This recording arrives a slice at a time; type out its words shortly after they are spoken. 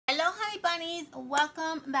Jennies,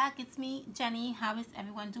 welcome back. It's me, Jenny. How is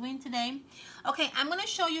everyone doing today? Okay, I'm going to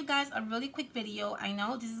show you guys a really quick video. I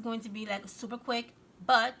know this is going to be like super quick,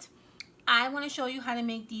 but I want to show you how to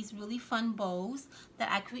make these really fun bows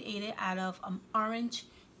that I created out of orange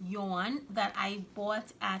yarn that I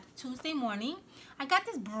bought at Tuesday morning. I got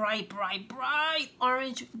this bright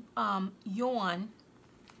orange yarn,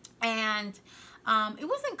 and it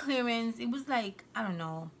wasn't clearance. It was like, I don't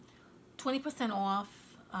know, 20% off.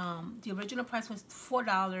 The original price was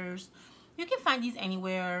 $4. You can find these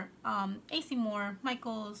anywhere, AC Moore,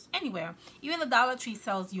 Michael's, anywhere. Even the Dollar Tree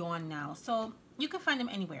sells yarn now, so you can find them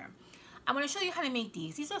anywhere. I'm going to show you how to make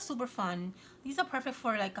these. These are super fun. These are perfect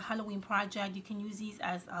for like a Halloween project. You can use these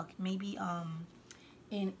as maybe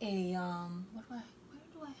in a where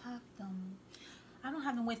do I have them? I don't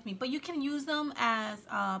have them with me, but you can use them as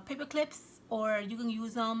paper clips, or you can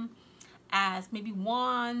use them as maybe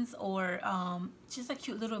wands, or just a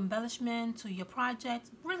cute little embellishment to your project.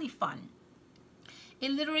 Really fun.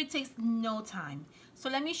 It literally takes no time. So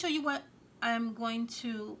let me show you what I'm going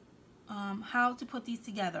to how to put these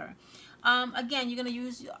together. Again, you're going to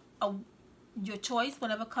use your choice,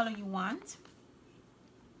 whatever color you want.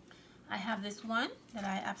 I have this one that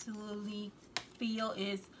I absolutely feel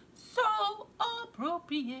is so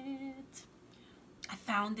appropriate. I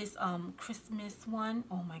found this Christmas one.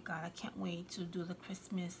 Oh my god, I can't wait to do the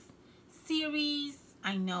Christmas series.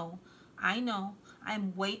 I know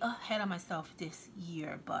I'm way ahead of myself this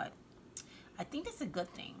year, but I think it's a good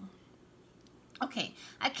thing. Okay,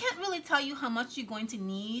 I can't really tell you how much you're going to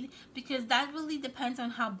need, because that really depends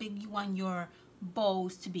on how big you want your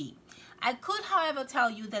bows to be. I could, however, tell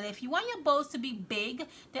you that if you want your bows to be big,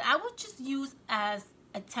 then I would just use as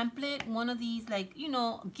a template one of these, like, you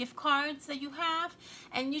know, gift cards that you have,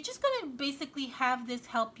 and you're just gonna basically have this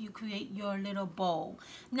help you create your little bow.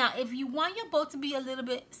 Now, if you want your bow to be a little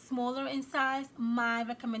bit smaller in size, my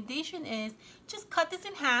recommendation is just cut this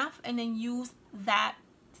in half and then use that,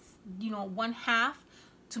 you know, 1/2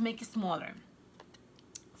 to make it smaller.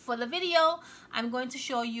 For the video, I'm going to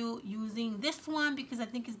show you using this one because I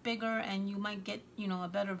think it's bigger and you might get, you know, a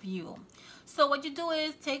better view. So what you do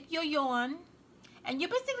is take your yarn, and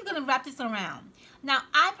you're basically going to wrap this around. Now,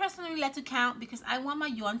 I personally like to count because I want my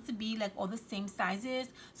yarns to be like all the same sizes.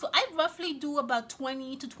 So I roughly do about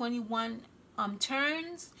 20 to 21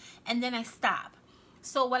 turns, and then I stop.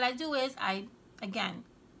 So what I do is I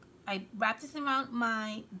wrap this around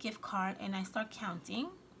my gift card and I start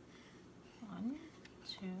counting. 1,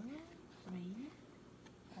 2, 3,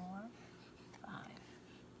 4, 5,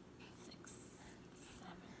 6,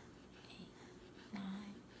 7, 8, 9,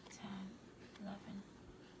 10, 11,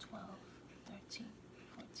 12, 13,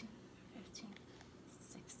 14, 15,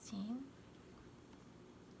 16,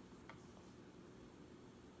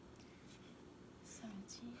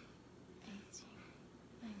 17, 18,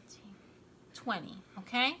 19, 20,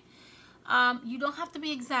 okay? You don't have to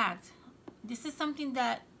be exact. This is something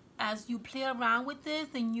that as you play around with this,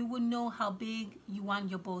 then you will know how big you want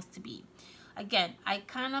your bows to be. Again, I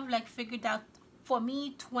kind of like figured out, for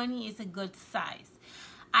me, 20 is a good size.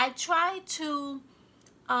 I try to,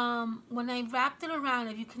 when I wrapped it around,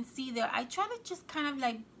 if you can see there, I try to just kind of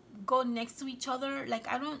like go next to each other. Like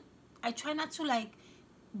I try not to like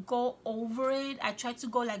go over it. I try to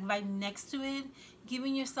go like right next to it,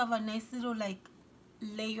 giving yourself a nice little like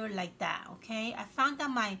layer like that, okay? I found that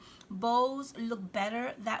my bows look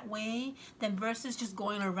better that way than versus just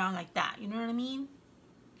going around like that. You know what I mean?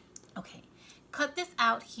 Okay, cut this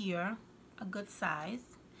out here, a good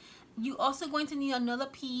size. You also going to need another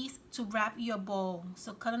piece to wrap your bow,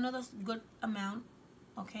 so cut another good amount,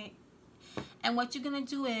 okay? And what you're gonna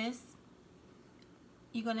do is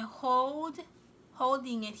you're gonna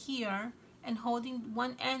holding it here and holding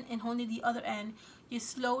one end and holding the other end. You're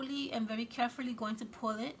slowly and very carefully going to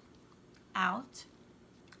pull it out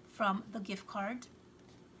from the gift card,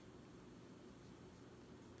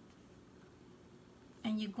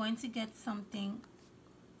 and you're going to get something.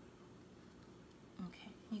 Okay,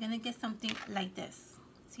 you're gonna get something like this.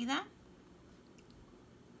 See that?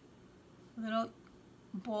 Little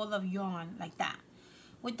ball of yarn like that.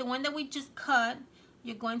 With the one that we just cut,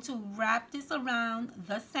 you're going to wrap this around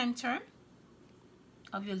the center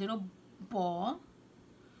of your little ball,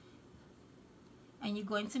 and you're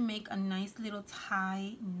going to make a nice little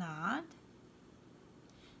tie knot,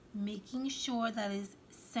 making sure that it's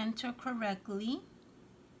centered correctly.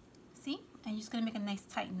 See? And you're just going to make a nice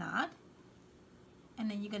tight knot,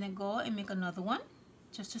 and then you're going to go and make another one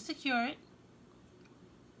just to secure it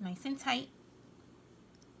nice and tight.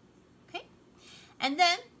 Okay? And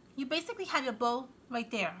then you basically have your bow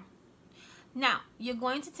right there. Now, you're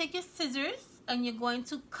going to take your scissors and you're going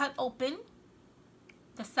to cut open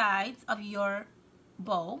the sides of your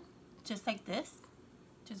bow, just like this.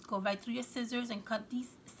 Just go right through your scissors and cut these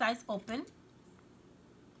sides open.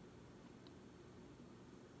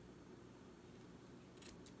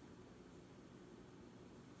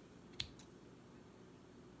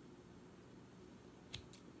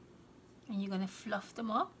 And you're going to fluff them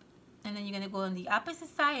up, and then you're going to go on the opposite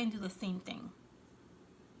side and do the same thing.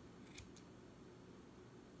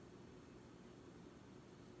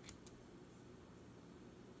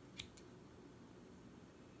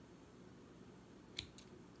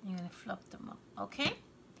 You're going to fluff them up. Okay,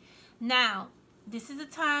 now this is the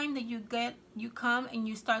time that you come and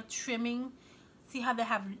you start trimming. See how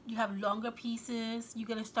you have longer pieces. You're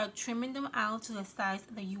going to start trimming them out to the size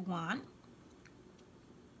that you want.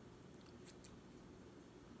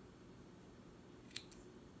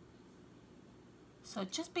 So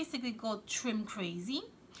just basically go trim crazy.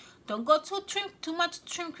 Don't go too much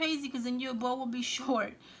trim crazy, because then your bow will be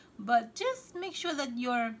short. But just make sure that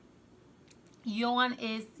your yarn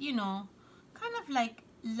is, you know, kind of like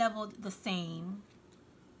leveled the same.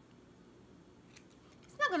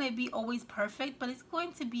 It's not going to be always perfect, but it's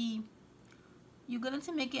going to be, you're going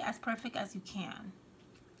to make it as perfect as you can.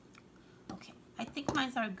 Okay, I think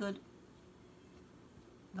mine are good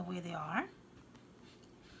the way they are.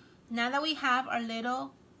 Now that we have our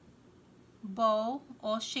little bow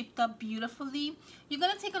all shaped up beautifully, you're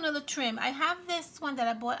going to take another trim. I have this one that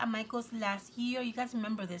I bought at Michael's last year. You guys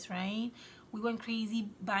remember this, right? We went crazy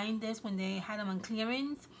buying this when they had them on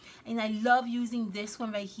clearance. And I love using this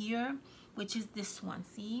one right here, which is this one.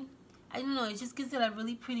 See? I don't know. It just gives it a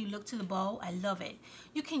really pretty look to the bow. I love it.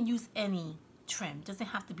 You can use any trim. It doesn't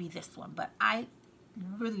have to be this one. But I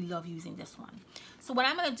really love using this one. So what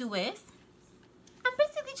I'm going to do is, I'm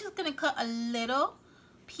basically just going to cut a little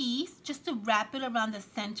piece just to wrap it around the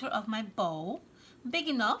center of my bow. Big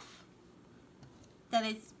enough that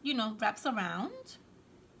it's, you know, wraps around.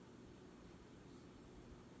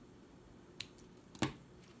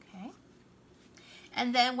 Okay.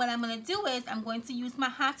 And then what I'm going to do is I'm going to use my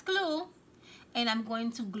hot glue and I'm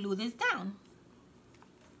going to glue this down.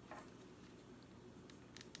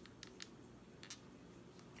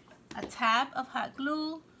 A tab of hot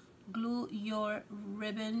glue. Glue your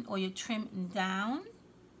ribbon or your trim down,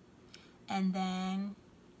 and then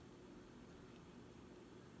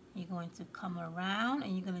you're going to come around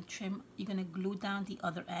and you're going to trim, you're going to glue down the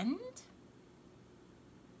other end.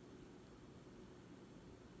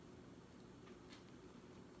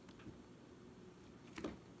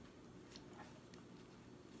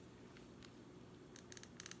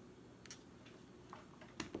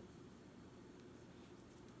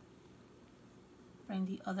 Bring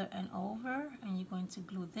the other end over and you're going to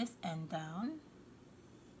glue this end down.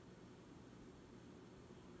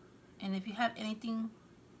 And if you have anything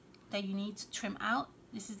that you need to trim out,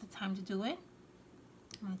 this is the time to do it.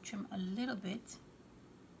 I'm going to trim a little bit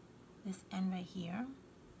this end right here,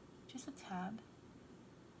 just a tab.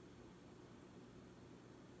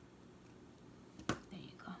 There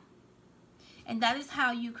you go. And that is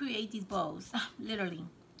how you create these bows, literally,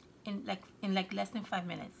 in like less than 5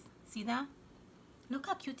 minutes. See that? Look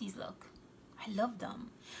how cute these look. I love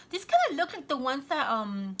them. These kind of look like the ones that,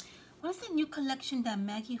 what is the new collection that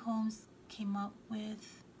Maggie Holmes came up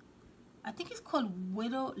with? I think it's called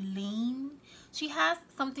Widow Lane. She has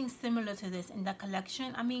something similar to this in that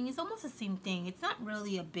collection. I mean, it's almost the same thing. It's not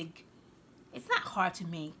really a big, it's not hard to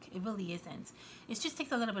make. It really isn't. It just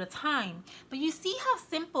takes a little bit of time. But you see how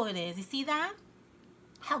simple it is. You see that?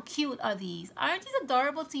 How cute are these? Aren't these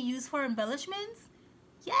adorable to use for embellishments?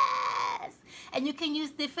 Yes! And you can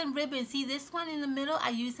use different ribbons. See this one in the middle?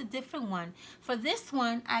 I used a different one. For this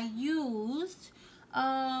one, I used,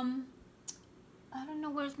 I don't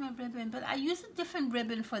know where's my ribbon, but I used a different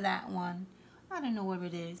ribbon for that one. I don't know where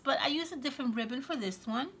it is, but I used a different ribbon for this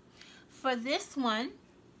one. For this one,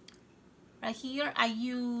 right here, I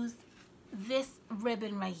used this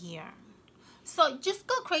ribbon right here. So just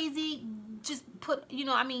go crazy. Just put, you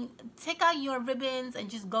know, I mean, take out your ribbons and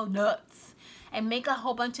just go nuts. And make a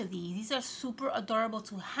whole bunch of these. These are super adorable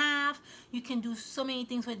to have. You can do so many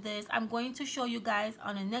things with this. I'm going to show you guys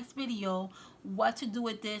on the next video what to do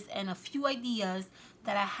with this and a few ideas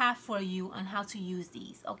that I have for you on how to use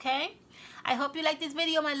these, okay? I hope you like this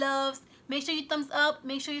video, my loves. Make sure you thumbs up.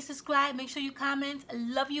 Make sure you subscribe. Make sure you comment. I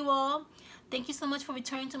love you all. Thank you so much for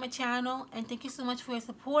returning to my channel. And thank you so much for your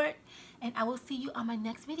support. And I will see you on my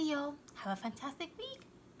next video. Have a fantastic week.